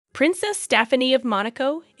Princess Stéphanie of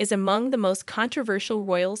Monaco is among the most controversial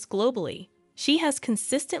royals globally. She has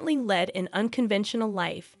consistently led an unconventional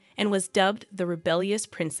life and was dubbed the Rebellious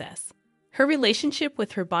Princess. Her relationship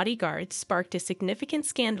with her bodyguard sparked a significant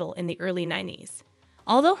scandal in the early 90s.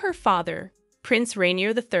 Although her father, Prince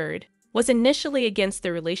Rainier III, was initially against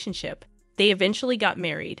their relationship, they eventually got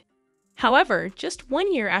married. However, just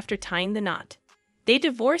 1 year after tying the knot, they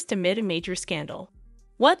divorced amid a major scandal.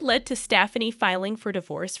 What led to Stéphanie filing for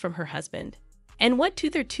divorce from her husband? And what do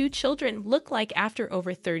their two children look like after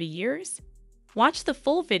over 30 years? Watch the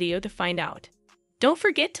full video to find out. Don't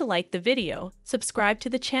forget to like the video, subscribe to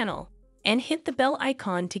the channel, and hit the bell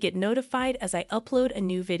icon to get notified as I upload a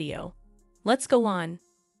new video. Let's go on.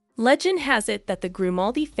 Legend has it that the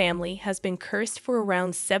Grimaldi family has been cursed for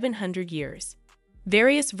around 700 years.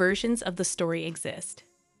 Various versions of the story exist,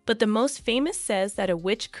 but the most famous says that a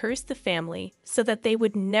witch cursed the family so that they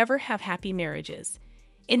would never have happy marriages.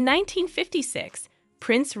 In 1956,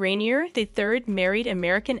 Prince Rainier III married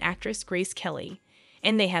American actress Grace Kelly,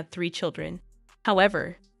 and they had 3 children.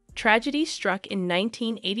 However, tragedy struck in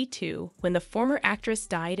 1982 when the former actress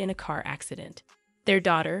died in a car accident. Their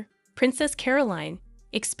daughter, Princess Caroline,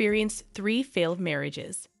 experienced 3 failed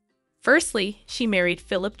marriages. Firstly, she married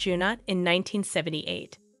Philip Junot in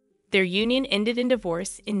 1978. Their union ended in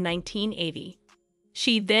divorce in 1980.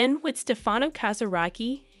 She then with Stefano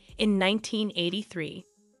Casaracchi in 1983.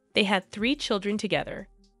 They had 3 children together,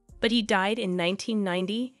 but he died in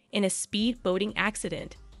 1990 in a speed boating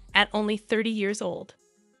accident at only 30 years old.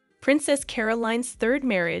 Princess Caroline's 3rd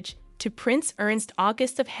marriage to Prince Ernst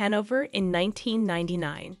August of Hanover in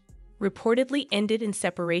 1999 reportedly ended in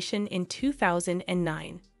separation in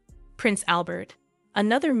 2009. Prince Albert,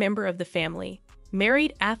 another member of the family,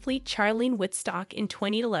 married athlete Charlene Wittstock in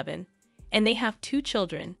 2011, and they have 2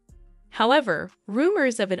 children. However,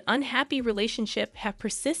 rumors of an unhappy relationship have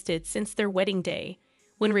persisted since their wedding day,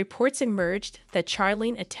 when reports emerged that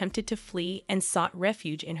Charlene attempted to flee and sought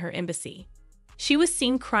refuge in her embassy. She was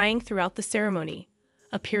seen crying throughout the ceremony,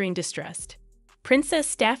 appearing distressed.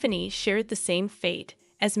 Princess Stéphanie shared the same fate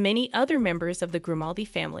as many other members of the Grimaldi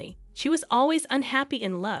family. She was always unhappy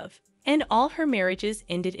in love, and all her marriages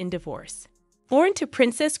ended in divorce. Born to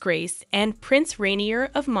Princess Grace and Prince Rainier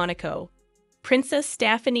of Monaco, Princess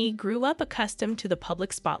Stéphanie grew up accustomed to the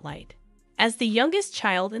public spotlight. As the youngest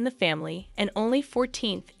child in the family and only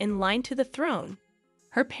 14th in line to the throne,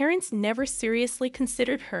 her parents never seriously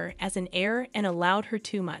considered her as an heir and allowed her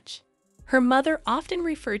too much. Her mother often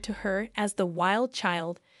referred to her as the wild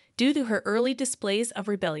child due to her early displays of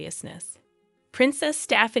rebelliousness. Princess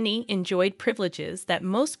Stéphanie enjoyed privileges that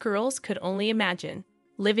most girls could only imagine,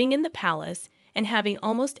 living in the palace and having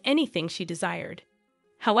almost anything she desired.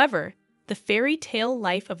 However, the fairy tale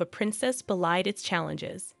life of a princess belied its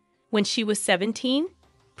challenges. When she was 17,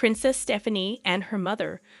 Princess Stéphanie and her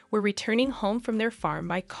mother were returning home from their farm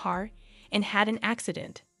by car and had an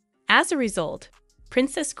accident. As a result,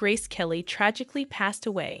 Princess Grace Kelly tragically passed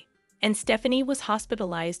away, and Stéphanie was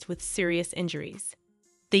hospitalized with serious injuries.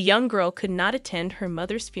 The young girl could not attend her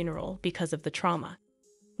mother's funeral because of the trauma.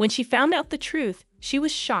 When she found out the truth, she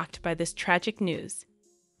was shocked by this tragic news.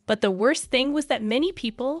 But the worst thing was that many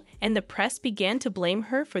people and the press began to blame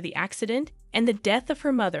her for the accident and the death of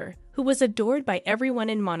her mother, who was adored by everyone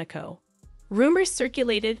in Monaco. Rumors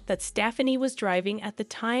circulated that Stéphanie was driving at the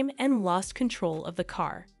time and lost control of the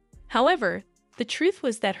car. However, the truth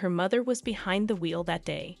was that her mother was behind the wheel that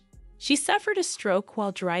day. She suffered a stroke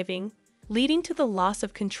while driving, leading to the loss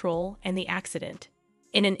of control and the accident.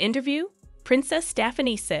 In an interview, Princess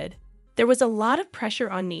Stéphanie said, "There was a lot of pressure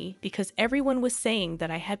on me because everyone was saying that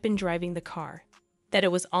I had been driving the car, that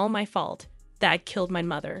it was all my fault, that I'd killed my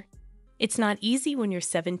mother. It's not easy when you're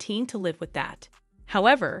 17 to live with that."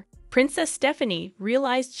 However, Princess Stéphanie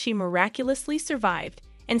realized she miraculously survived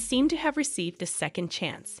and seemed to have received a second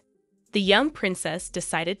chance. The young princess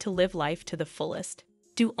decided to live life to the fullest,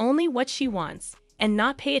 do only what she wants, and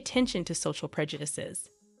not pay attention to social prejudices.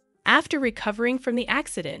 After recovering from the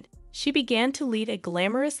accident, she began to lead a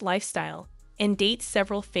glamorous lifestyle and date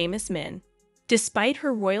several famous men. Despite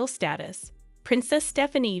her royal status, Princess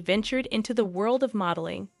Stéphanie ventured into the world of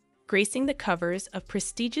modeling, gracing the covers of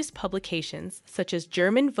prestigious publications such as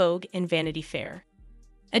German Vogue and Vanity Fair.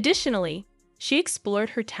 Additionally, she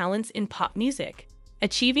explored her talents in pop music,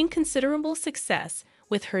 achieving considerable success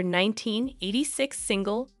with her 1986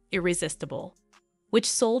 single, Irresistible, which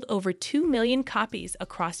sold over 2 million copies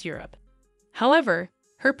across Europe. However,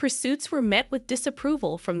 her pursuits were met with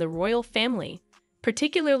disapproval from the royal family,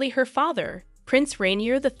 particularly her father, Prince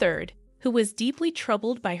Rainier III, who was deeply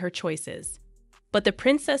troubled by her choices. But the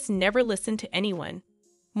princess never listened to anyone.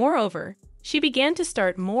 Moreover, she began to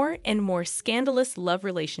start more and more scandalous love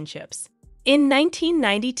relationships. In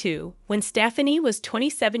 1992, when Stéphanie was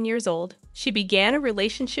 27 years old, she began a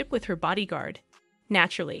relationship with her bodyguard.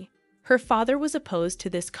 Naturally, her father was opposed to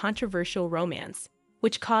this controversial romance,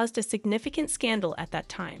 which caused a significant scandal at that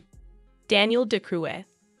time. Daniel de Crouet,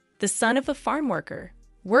 the son of a farm worker,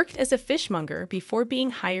 worked as a fishmonger before being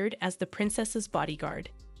hired as the princess's bodyguard.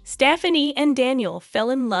 Stéphanie and Daniel fell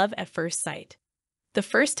in love at first sight. The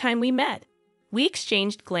first time we met, we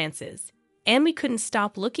exchanged glances, and we couldn't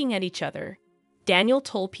stop looking at each other, Daniel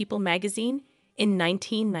told People magazine in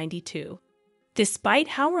 1992. Despite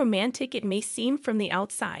how romantic it may seem from the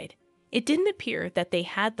outside, it didn't appear that they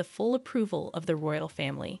had the full approval of the royal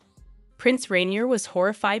family. Prince Rainier was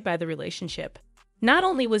horrified by the relationship. Not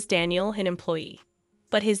only was Daniel an employee,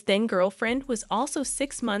 but his then-girlfriend was also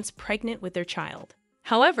 6 months pregnant with their child.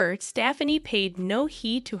 However, Stéphanie paid no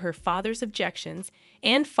heed to her father's objections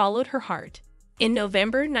and followed her heart. In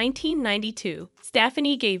November 1992,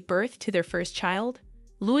 Stéphanie gave birth to their first child,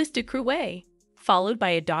 Louis de Crouet, followed by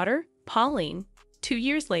a daughter, Pauline, 2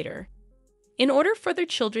 years later. In order for their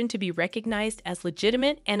children to be recognized as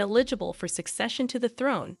legitimate and eligible for succession to the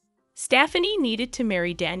throne, Stéphanie needed to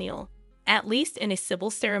marry Daniel, at least in a civil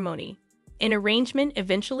ceremony, an arrangement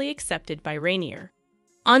eventually accepted by Rainier.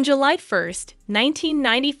 On July 1,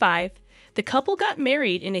 1995, the couple got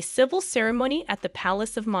married in a civil ceremony at the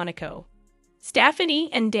Palace of Monaco. Stéphanie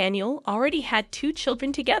and Daniel already had 2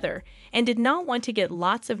 children together and did not want to get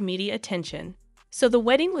lots of media attention, so the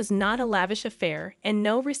wedding was not a lavish affair and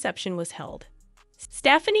no reception was held.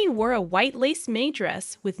 Stéphanie wore a white lace mini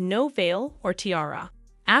dress with no veil or tiara.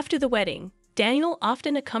 After the wedding, Daniel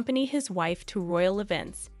often accompanied his wife to royal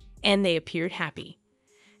events, and they appeared happy.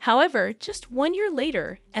 However, just 1 year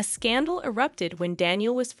later, a scandal erupted when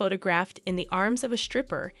Daniel was photographed in the arms of a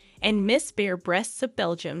stripper and Miss Bare Breasts of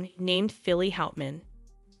Belgium named Philly Houtman.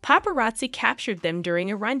 Paparazzi captured them during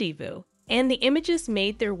a rendezvous, and the images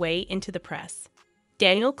made their way into the press.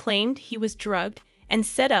 Daniel claimed he was drugged and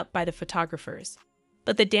set up by the photographers,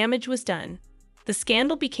 but the damage was done. The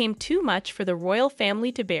scandal became too much for the royal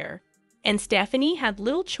family to bear, and Stéphanie had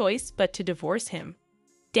little choice but to divorce him.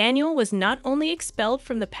 Daniel was not only expelled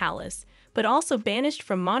from the palace, but also banished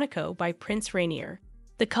from Monaco by Prince Rainier.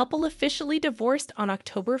 The couple officially divorced on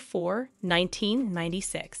October 4,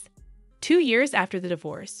 1996. 2 years after the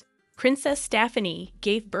divorce, Princess Stéphanie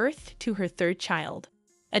gave birth to her 3rd child,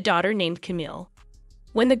 a daughter named Camille.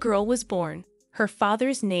 When the girl was born, her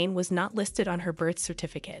father's name was not listed on her birth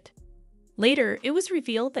certificate. Later, it was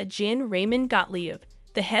revealed that Jean-Raymond Gottlieb,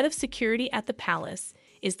 the head of security at the palace,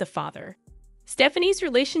 is the father. Stéphanie's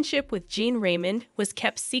relationship with Jean-Raymond was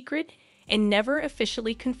kept secret and never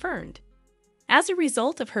officially confirmed. As a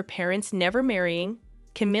result of her parents never marrying,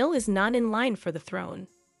 Camille is not in line for the throne.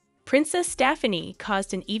 Princess Stéphanie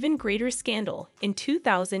caused an even greater scandal in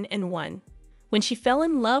 2001 when she fell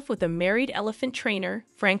in love with a married elephant trainer,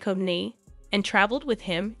 Franco Ney, and traveled with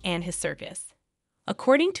him and his circus.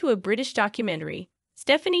 According to a British documentary,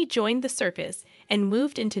 Stéphanie joined the circus and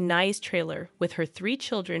moved into Ney's trailer with her 3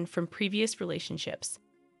 children from previous relationships.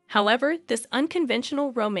 However, this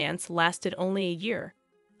unconventional romance lasted only a year,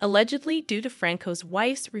 allegedly due to Franco's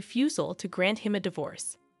wife's refusal to grant him a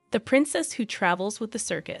divorce. The princess who travels with the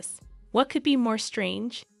circus. What could be more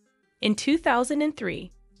strange? In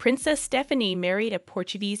 2003, Princess Stéphanie married a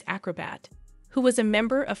Portuguese acrobat, who was a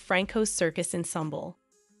member of Franco's circus ensemble.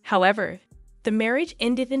 However, the marriage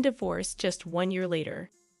ended in divorce just 1 year later.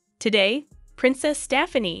 Today, Princess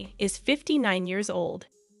Stéphanie is 59 years old.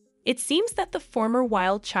 It seems that the former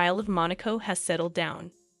wild child of Monaco has settled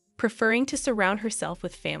down, preferring to surround herself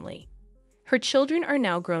with family. Her children are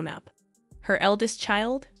now grown up. Her eldest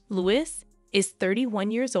child, Louis, is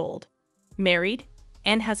 31 years old, married,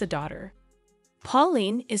 and has a daughter.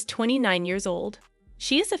 Pauline is 29 years old.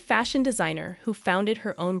 She is a fashion designer who founded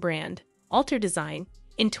her own brand, Alter Design,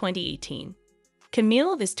 in 2018.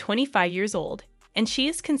 Camille is 25 years old, and she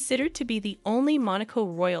is considered to be the only Monaco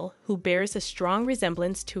royal who bears a strong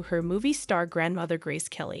resemblance to her movie star grandmother Grace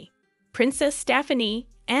Kelly. Princess Stéphanie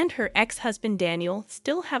and her ex-husband Daniel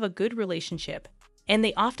still have a good relationship, and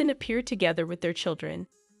they often appear together with their children.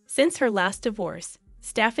 Since her last divorce,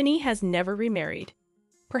 Stéphanie has never remarried.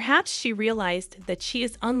 Perhaps she realized that she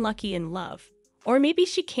is unlucky in love, or maybe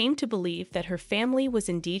she came to believe that her family was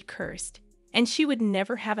indeed cursed, and she would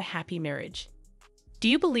never have a happy marriage. Do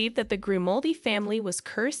you believe that the Grimaldi family was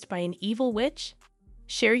cursed by an evil witch?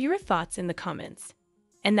 Share your thoughts in the comments.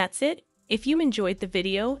 And that's it. If you enjoyed the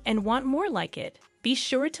video and want more like it, be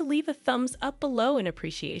sure to leave a thumbs up below in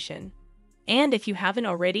appreciation. And if you haven't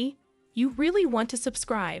already, you really want to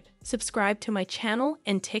subscribe to my channel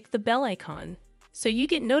and tick the bell icon so you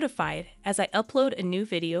get notified as I upload a new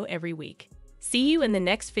video every week. See you in the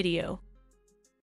next video.